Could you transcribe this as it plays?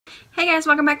Hey guys,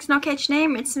 welcome back to No Catch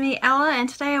Name. It's me, Ella, and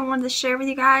today I wanted to share with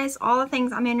you guys all the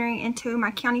things I'm entering into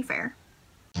my county fair.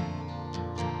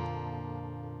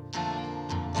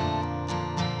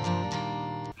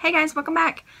 Hey guys, welcome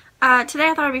back. Today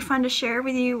I thought it'd be fun to share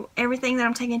with you everything that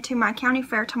I'm taking to my county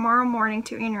fair tomorrow morning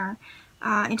to enter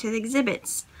into the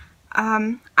exhibits.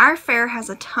 Our fair has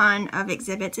a ton of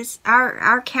exhibits. It's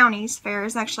our county's fair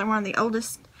is actually one of the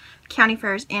oldest county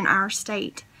fairs in our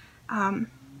state.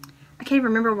 I can't even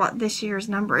remember what this year's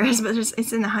number is, but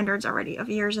it's in the hundreds already of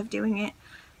years of doing it.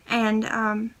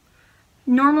 And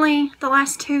normally the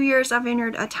last 2 years I've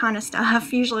entered a ton of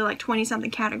stuff, usually like 20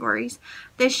 something categories.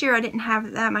 This year I didn't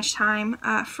have that much time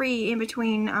free in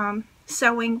between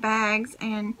sewing bags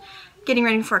and getting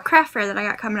ready for a craft fair that I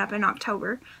got coming up in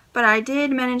October. But I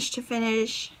did manage to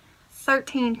finish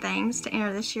 13 things to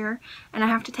enter this year, and I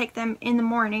have to take them in the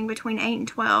morning between 8 and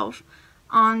 12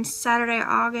 on Saturday,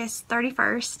 August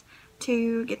 31st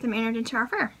to get them entered into our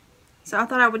fair. So I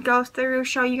thought I would go through,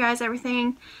 show you guys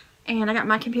everything, and I got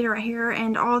my computer right here,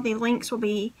 and all the links will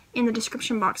be in the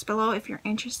description box below if you're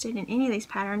interested in any of these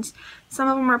patterns. Some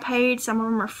of them are paid, some of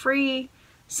them are free,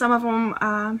 some of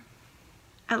them,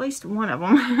 at least one of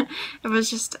them, it was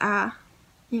just,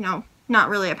 you know, not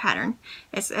really a pattern.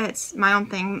 It's my own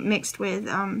thing mixed with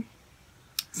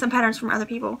some patterns from other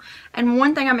people. And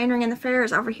one thing I'm entering in the fair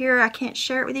is over here. I can't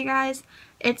share it with you guys.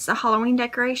 It's a Halloween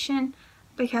decoration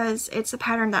because it's a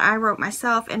pattern that I wrote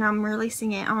myself, and I'm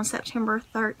releasing it on September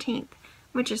 13th,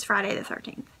 which is Friday the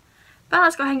 13th. But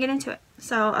let's go ahead and get into it.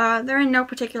 So they're in no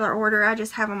particular order. I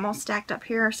just have them all stacked up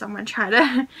here, so I'm going to try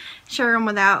to share them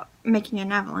without making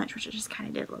an avalanche, which I just kind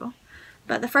of did a little.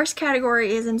 But the first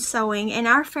category is in sewing, and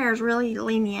our fair is really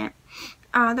lenient.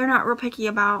 They're not real picky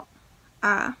about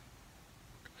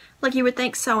like you would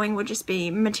think sewing would just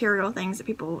be material things that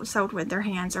people sewed with their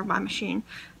hands or by machine.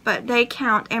 But they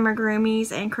count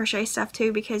amigurumis and crochet stuff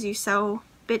too, because you sew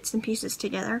bits and pieces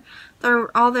together. They're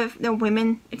all the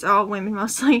women, it's all women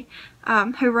mostly,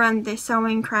 who run the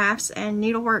sewing, crafts, and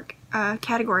needlework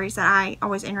categories that I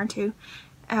always enter into.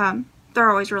 They're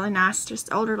always really nice,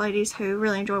 just older ladies who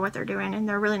really enjoy what they're doing, and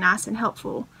they're really nice and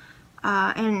helpful.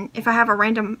 And if I have a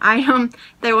random item,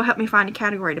 they will help me find a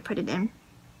category to put it in.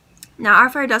 Now, our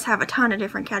fair does have a ton of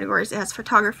different categories. It has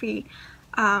photography,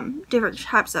 different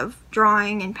types of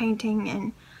drawing and painting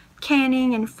and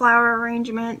canning and flower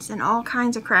arrangements and all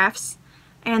kinds of crafts.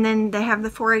 And then they have the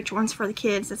 4-H ones for the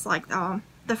kids. It's like the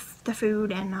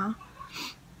food and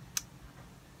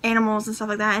animals and stuff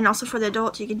like that. And also for the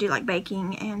adults, you can do like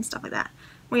baking and stuff like that.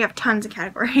 We have tons of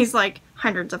categories, like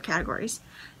hundreds of categories.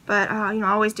 But, you know,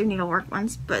 I always do needlework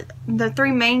ones. But the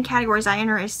 3 main categories I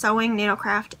enter is sewing,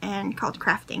 needlecraft, and called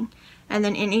crafting. And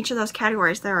then in each of those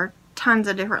categories, there are tons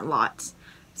of different lots.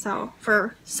 So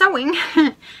for sewing,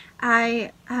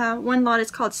 one lot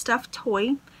is called stuffed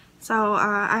toy. So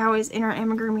I always enter an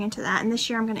amigurumi into that. And this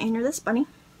year I'm going to enter this bunny.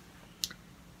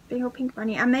 Big old pink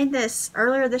bunny. I made this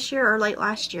earlier this year or late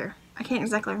last year. I can't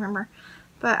exactly remember.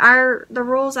 But the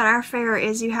rules at our fair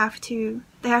is they have to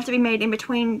be made in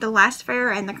between the last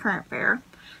fair and the current fair.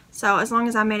 So as long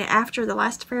as I made it after the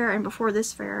last fair and before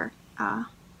this fair,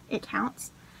 it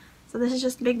counts. So this is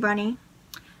just a big bunny.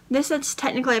 This is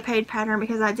technically a paid pattern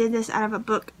because I did this out of a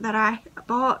book that I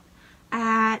bought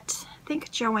at, I think,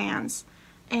 Joann's.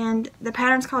 And the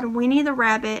pattern's called Winnie the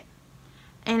Rabbit,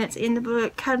 and it's in the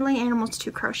book Cuddly Animals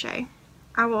to Crochet.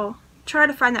 I will try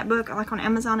to find that book like on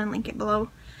Amazon and link it below.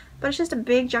 But it's just a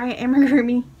big giant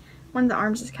amigurumi. One of the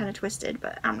arms is kind of twisted,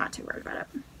 but I'm not too worried about it.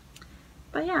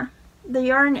 But yeah, the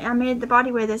yarn, I made the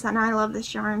body with this, and I love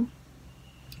this yarn.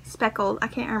 Speckled, I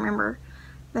can't remember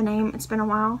the name, it's been a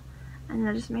while. And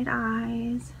I just made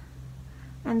eyes.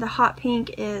 And the hot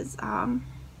pink is a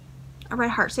Red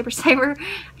Heart Super Saver.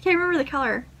 I can't remember the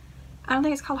color. I don't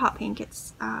think it's called hot pink,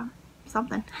 it's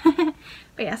something.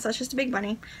 But yeah, so it's just a big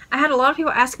bunny. I had a lot of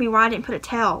people ask me why I didn't put a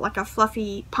tail, like a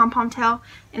fluffy pom-pom tail,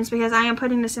 and it's because I am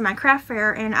putting this in my craft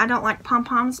fair, and I don't like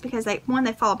pom-poms because they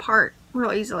fall apart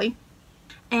real easily.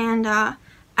 And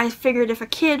I figured if a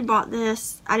kid bought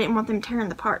this, I didn't want them tearing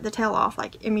the tail off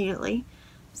like immediately.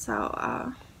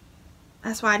 So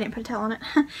that's why I didn't put a tail on it.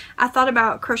 I thought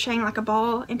about crocheting like a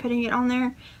ball and putting it on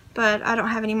there, but I don't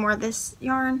have any more of this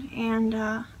yarn, and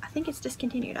I think it's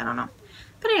discontinued, I don't know.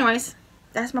 But anyways,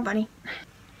 that's my bunny.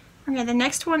 Okay, the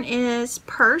next one is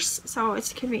purse. So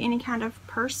it could be any kind of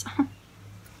purse.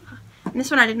 And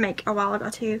this one I did make a while ago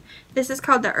too. This is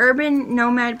called the Urban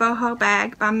Nomad Boho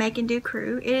Bag by Make and Do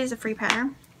Crew. It is a free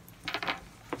pattern. Get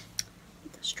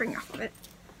the string off of it.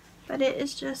 But it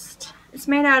is just, it's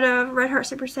made out of Red Heart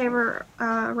Super Saver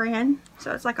Ran.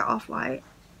 So it's like an off-white.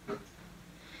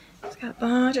 It's got a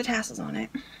bunch of tassels on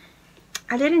it.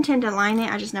 I did intend to line it,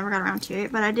 I just never got around to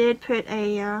it, but I did put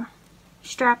a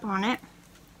strap on it.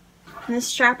 And this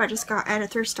strap I just got at a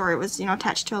thrift store. It was, you know,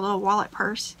 attached to a little wallet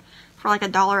purse for like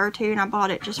 $1 or $2, and I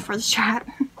bought it just for the strap.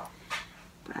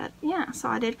 But yeah, so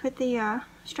I did put the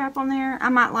strap on there. I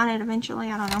might line it eventually,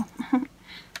 I don't know.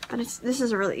 But this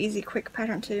is a really easy, quick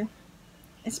pattern too.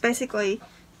 It's basically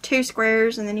 2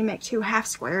 squares, and then you make 2 half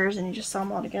squares, and you just sew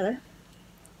them all together.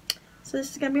 So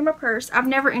this is going to be my purse. I've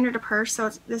never entered a purse, so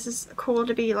this is cool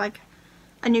to be like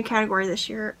a new category this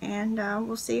year, and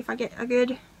we'll see if I get a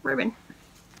good ribbon.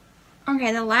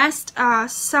 Okay, the last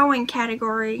sewing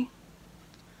category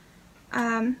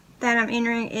that I'm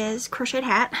entering is crocheted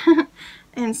hat.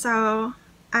 And so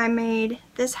I made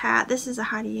this hat. This is a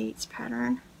Heidi Yates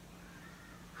pattern.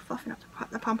 Fluffing up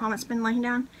the pom-pom, it's been laying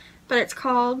down. But it's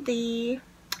called the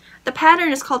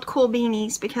pattern is called Cool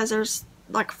Beanies because there's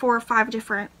like 4 or 5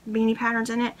 different beanie patterns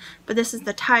in it. But this is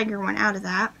the tiger one out of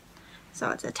that.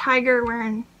 So it's a tiger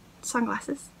wearing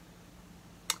sunglasses.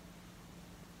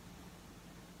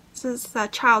 This is the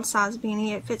child size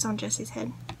beanie. It fits on Jessie's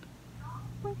head.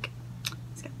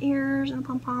 It's got ears and a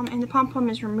pom-pom, and the pom-pom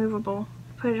is removable.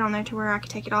 I put it on there to where I could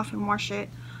take it off and wash it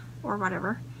or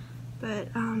whatever. But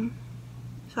so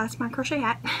that's my crochet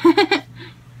hat. I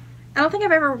don't think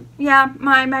I've ever, yeah,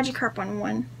 my Magic Carp one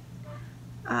won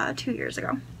 2 years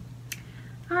ago.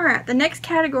 Alright, the next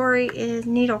category is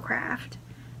needlecraft,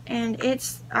 and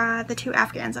it's the 2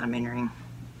 Afghans that I'm entering.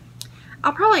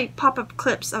 I'll probably pop up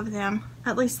clips of them,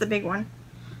 at least the big one.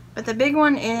 But the big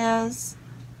one is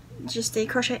just the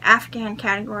crochet Afghan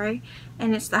category,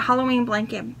 and it's the Halloween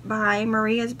blanket by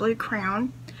Maria's Blue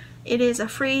Crown. It is a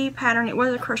free pattern. It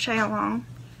was a crochet along,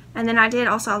 and then I did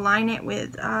also line it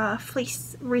with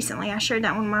fleece recently. I shared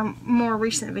that one in my more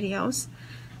recent videos.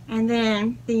 And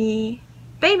then the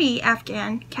baby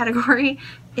Afghan category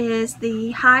is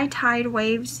the High Tide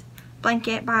Waves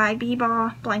blanket by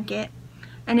Bee-Ball Blanket.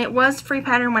 And it was free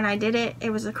pattern when I did it.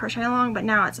 It was a crochet along, but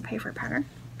now it's a pay for it pattern.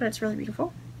 But it's really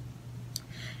beautiful.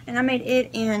 And I made it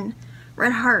in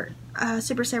Red Heart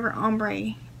Super Saver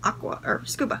Ombre Aqua, or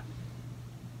Scuba.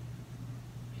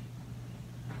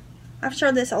 I've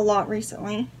showed this a lot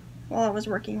recently while I was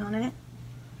working on it.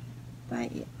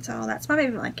 But yeah, so that's my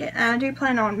baby blanket. And I do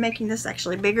plan on making this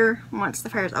actually bigger once the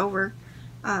fair is over.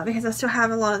 Because I still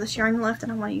have a lot of this yarn left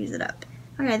and I want to use it up.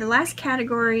 Okay, the last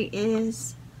category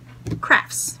is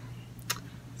crafts.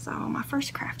 So my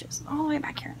first craft is all the way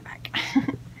back here in the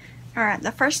back. Alright,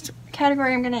 the first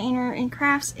category I'm going to enter in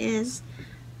crafts is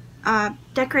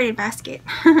decorated basket.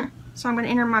 So I'm going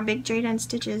to enter my big Jada and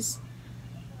Stitches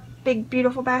big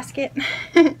beautiful basket.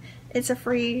 It's a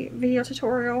free video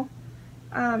tutorial.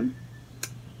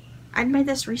 I made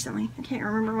this recently, I can't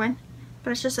remember when,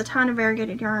 but it's just a ton of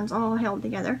variegated yarns all held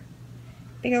together.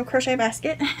 Big old crochet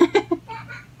basket.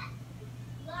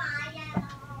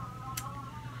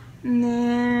 And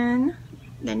then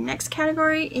the next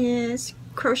category is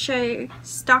crochet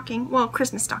stocking, well,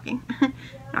 Christmas stocking,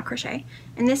 not crochet.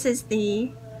 And this is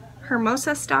the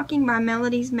Hermosa stocking by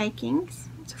Melody's Makings.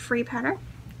 It's a free pattern.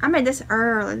 I made this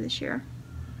early this year.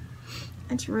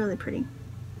 It's really pretty.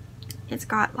 It's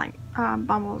got like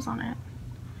bubbles on it.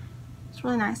 It's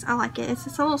really nice. I like it. It's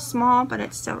a little small, but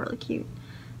it's still really cute.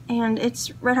 And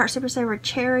it's Red Heart Super Saver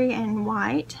Cherry and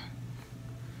White.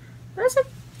 But it's a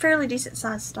fairly decent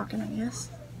sized stocking, I guess.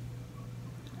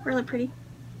 Really pretty.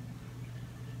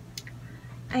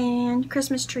 And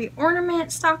Christmas tree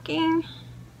ornament stocking.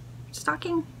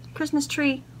 Christmas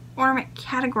tree ornament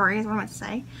category is what I meant to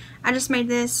say. I just made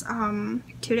this 2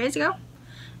 days ago.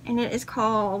 And it is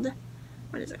called,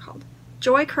 what is it called?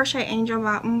 Joy Crochet Angel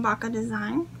by Mbaka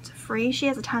Design. It's free. She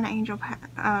has a ton of angel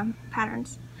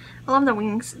patterns. I love the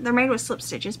wings. They're made with slip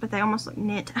stitches, but they almost look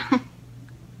knit.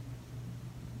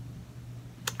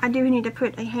 I do need to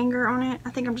put a hanger on it.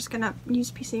 I think I'm just going to use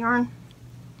a piece of yarn.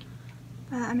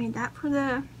 I made that for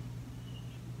the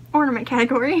ornament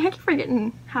category. I keep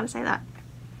forgetting how to say that.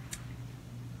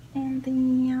 And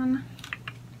then,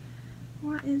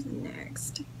 what is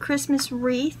next? Christmas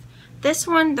wreath. This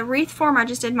one, the wreath form, I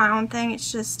just did my own thing.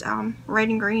 It's just red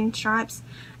and green stripes.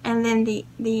 And then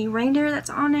the reindeer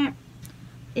that's on it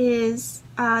is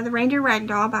the Reindeer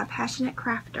Ragdoll by Passionate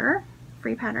Crafter.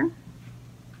 Free pattern.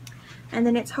 And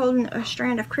then it's holding a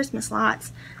strand of Christmas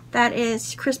lights. That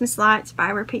is Christmas Lights by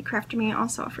Repeat Crafter Me,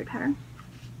 also a free pattern.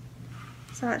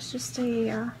 So it's just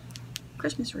a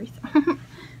Christmas wreath.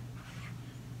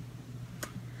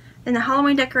 Then the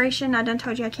Halloween decoration, I done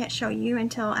told you I can't show you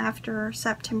until after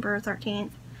September 13th.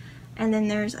 And then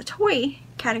there's a toy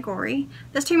category.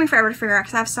 This took me forever to figure out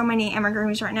because I have so many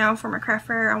amigurumis right now for my craft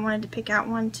fair. I wanted to pick out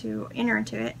one to enter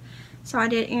into it. So I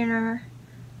did enter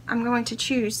I'm going to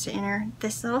choose to enter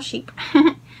this little sheep.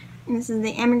 And this is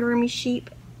the amigurumi sheep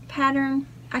pattern.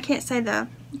 I can't say the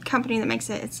company that makes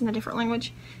it, it's in a different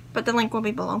language, but the link will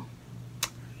be below.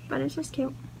 But it's just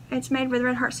cute. It's made with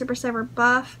Red Heart Super Saver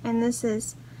buff, and this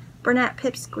is Bernat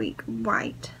Pipsqueak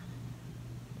white.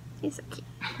 He's so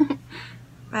cute.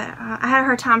 But I had a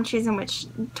hard time choosing which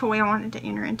toy I wanted to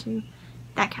enter into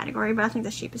that category, but I think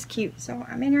the sheep is cute, so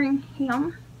I'm entering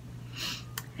him.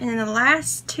 And then the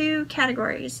last two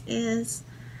categories is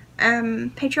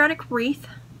Patriotic Wreath.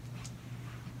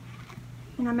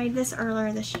 And I made this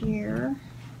earlier this year.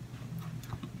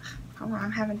 Hold on,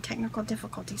 I'm having technical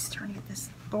difficulties trying to get this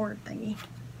board thingy.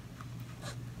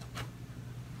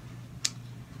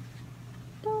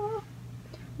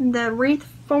 The wreath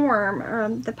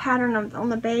form, the pattern on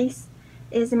the base,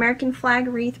 is American Flag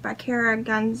Wreath by Cara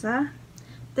Gunza.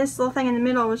 This little thing in the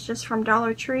middle was just from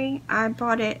Dollar Tree. I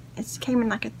bought it, it came in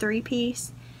like a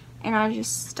 3-piece, and I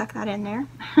just stuck that in there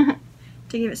to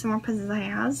give it some more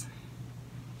pizzazz.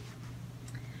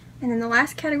 And then the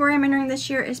last category I'm entering this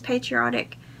year is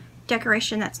Patriotic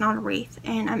Decoration that's not a wreath,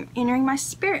 and I'm entering my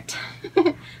spirit.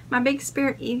 My big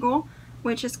spirit eagle,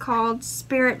 which is called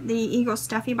Spirit the Eagle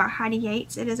Stuffy by Heidi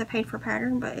Yates. It is a paid for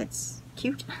pattern, but it's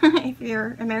cute if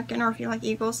you're American or if you like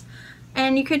eagles.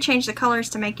 And you could change the colors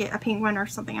to make it a penguin or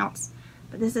something else.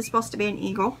 But this is supposed to be an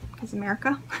eagle, because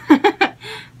America.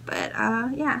 But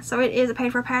yeah, so it is a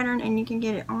paid for pattern, and you can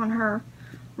get it on her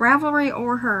Ravelry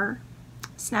or her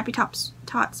Snappy Tots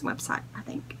website, I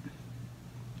think.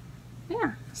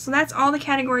 Yeah, so that's all the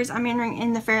categories I'm entering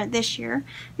in the fair this year.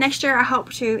 Next year I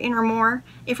hope to enter more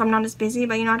if I'm not as busy,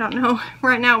 but you know, I don't know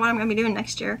right now what I'm going to be doing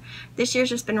next year. This year's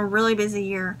just been a really busy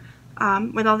year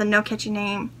with all the No Catchy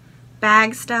Name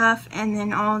bag stuff, and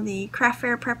then all the craft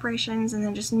fair preparations, and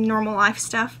then just normal life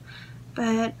stuff.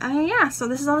 But yeah, so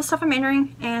this is all the stuff I'm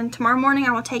entering, and tomorrow morning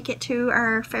I will take it to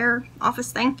our fair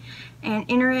office thing and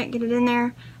enter it, get it in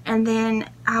there, and then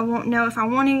I won't know if I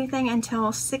want anything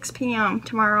until 6 p.m.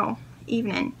 tomorrow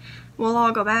evening. We'll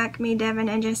all go back, me, Devin,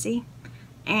 and Jesse,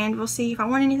 and we'll see if I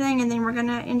want anything, and then we're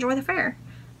gonna enjoy the fair.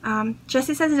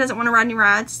 Jesse says he doesn't want to ride any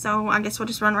rides, so I guess we'll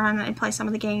just run around and play some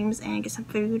of the games and get some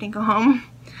food and go home.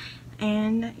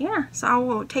 And yeah, so I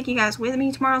will take you guys with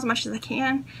me tomorrow as much as I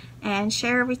can and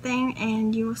share everything,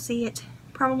 and you will see it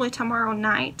probably tomorrow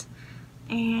night,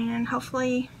 and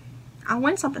hopefully I'll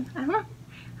win something. I don't know.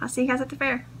 I'll see you guys at the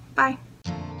fair. Bye.